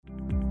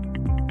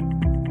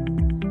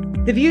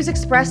The views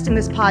expressed in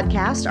this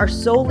podcast are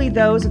solely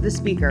those of the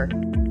speaker.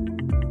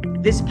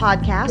 This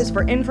podcast is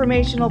for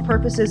informational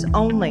purposes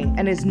only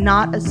and is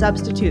not a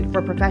substitute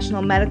for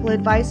professional medical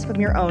advice from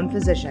your own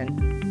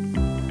physician.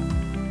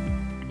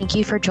 Thank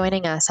you for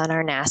joining us on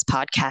our NASS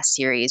podcast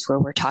series, where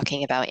we're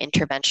talking about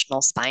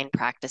interventional spine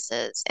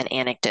practices and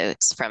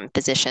anecdotes from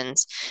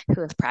physicians who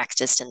have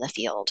practiced in the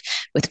field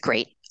with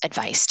great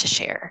advice to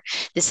share.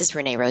 This is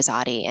Renee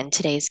Rosati, and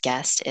today's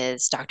guest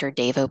is Dr.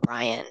 Dave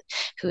O'Brien,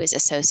 who is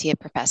Associate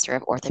Professor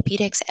of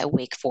Orthopedics at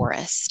Wake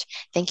Forest.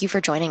 Thank you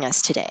for joining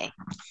us today.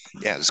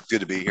 Yeah, it's good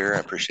to be here. I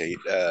appreciate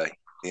the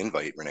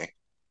invite, Renee.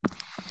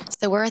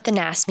 So we're at the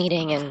NASS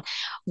meeting, and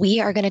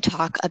we are going to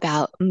talk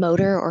about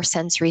motor or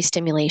sensory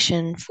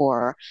stimulation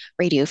for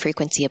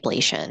radiofrequency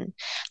ablation.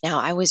 Now,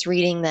 I was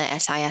reading the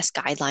SIS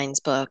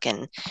guidelines book,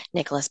 and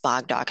Nicholas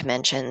Bogdock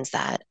mentions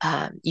that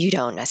you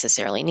don't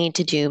necessarily need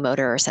to do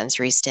motor or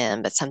sensory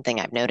stim, but something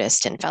I've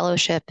noticed in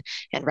fellowship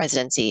and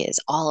residency is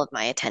all of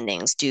my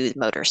attendings do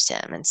motor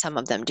stim, and some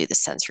of them do the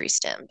sensory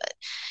stim.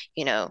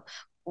 But,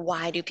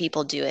 why do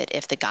people do it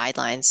if the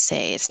guidelines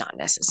say it's not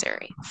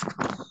necessary?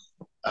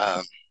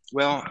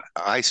 Well,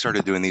 I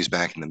started doing these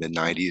back in the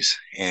mid-90s,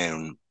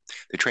 and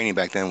the training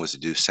back then was to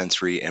do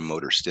sensory and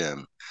motor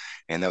stim,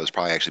 and that was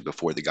probably actually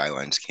before the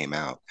guidelines came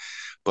out.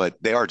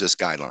 But they are just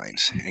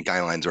guidelines, and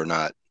guidelines are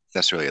not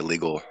necessarily a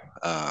legal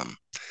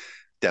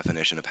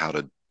definition of how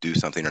to do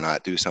something or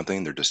not do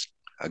something. They're just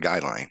a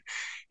guideline.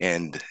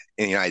 And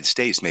in the United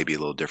States, maybe a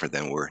little different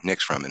than where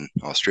Nick's from in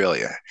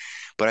Australia.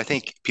 But I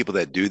think people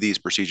that do these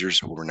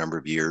procedures over a number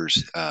of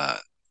years,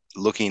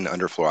 looking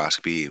under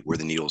fluoroscopy where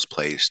the needle's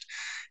placed,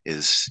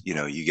 is,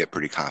 you get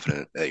pretty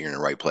confident that you're in the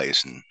right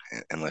place, and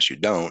unless you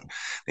don't,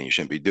 then you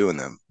shouldn't be doing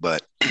them.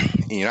 But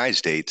in the United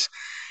States,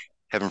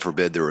 heaven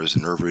forbid there was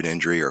a nerve root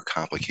injury or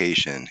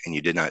complication and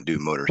you did not do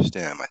motor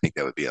stim, I think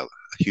that would be a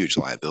huge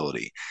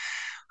liability.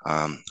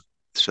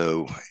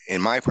 So in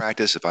my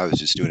practice, if I was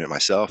just doing it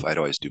myself, I'd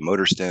always do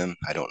motor stim.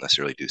 I don't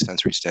necessarily do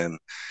sensory stim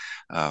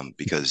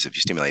because if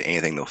you stimulate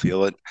anything, they'll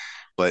feel it.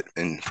 But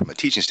from a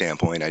teaching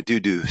standpoint, I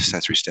do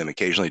sensory stim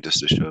occasionally just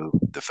to show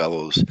the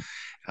fellows.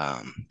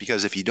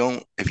 Because if you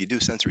do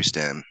sensory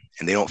stim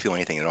and they don't feel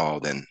anything at all,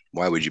 then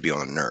why would you be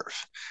on a nerve?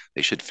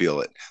 They should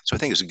feel it. So I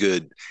think it's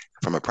good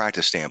from a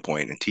practice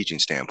standpoint and teaching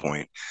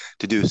standpoint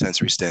to do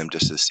sensory stim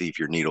just to see if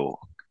your needle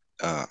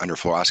under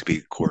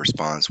fluoroscopy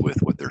corresponds with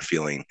what they're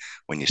feeling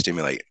when you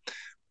stimulate.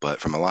 But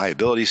from a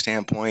liability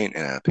standpoint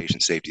and a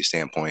patient safety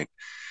standpoint,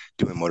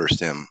 doing motor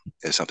stim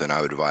is something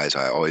I would advise.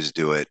 I always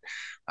do it.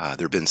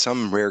 There have been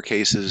some rare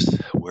cases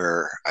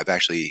where I've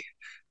actually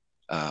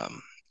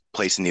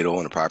place the needle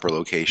in a proper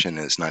location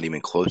and it's not even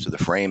close to the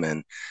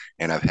foramen,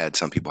 and I've had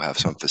some people have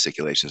some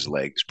fasciculations of the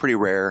leg. It's pretty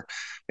rare,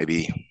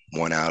 maybe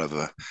one out of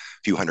a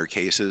few hundred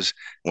cases.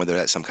 Whether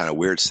that's some kind of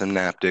weird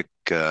synaptic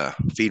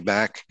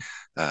feedback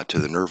to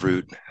the nerve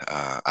root,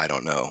 I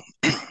don't know.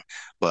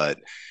 But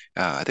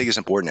I think it's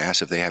important to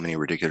ask if they have any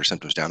radicular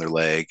symptoms down their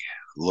leg,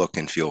 look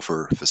and feel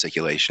for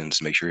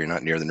fasciculations, make sure you're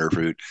not near the nerve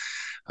root.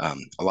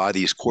 A lot of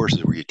these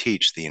courses where you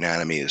teach, the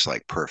anatomy is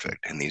like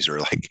perfect, and these are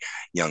like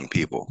young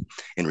people.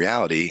 In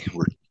reality,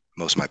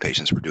 most of my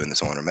patients were doing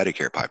this on a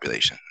Medicare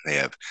population. They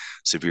have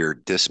severe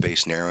disc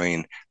space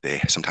narrowing. They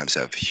sometimes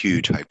have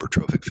huge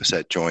hypertrophic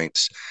facet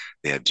joints.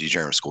 They have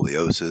degenerative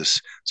scoliosis,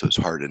 so it's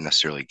hard to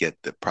necessarily get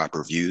the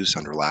proper views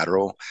under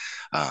lateral.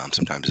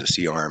 Sometimes the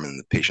C-arm and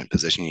the patient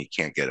position, you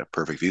can't get a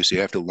perfect view, so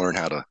you have to learn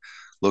how to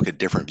look at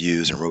different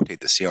views and rotate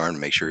the C-arm to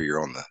make sure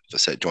you're on the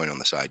facet joint on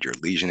the side you're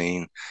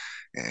lesioning,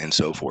 and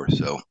so forth.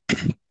 So I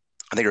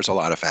think there's a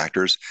lot of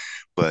factors,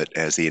 but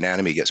as the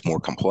anatomy gets more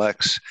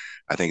complex,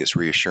 I think it's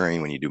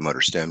reassuring when you do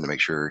motor stim to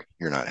make sure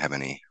you're not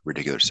having any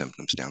radicular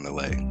symptoms down the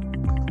leg.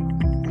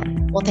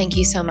 Well, thank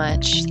you so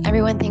much.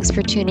 Everyone, thanks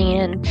for tuning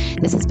in.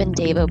 This has been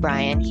Dave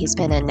O'Brien. He's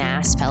been a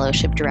NASS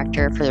Fellowship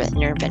Director for the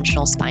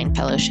Interventional Spine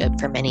Fellowship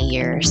for many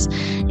years,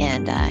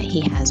 and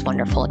he has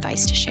wonderful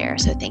advice to share.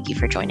 So thank you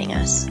for joining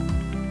us.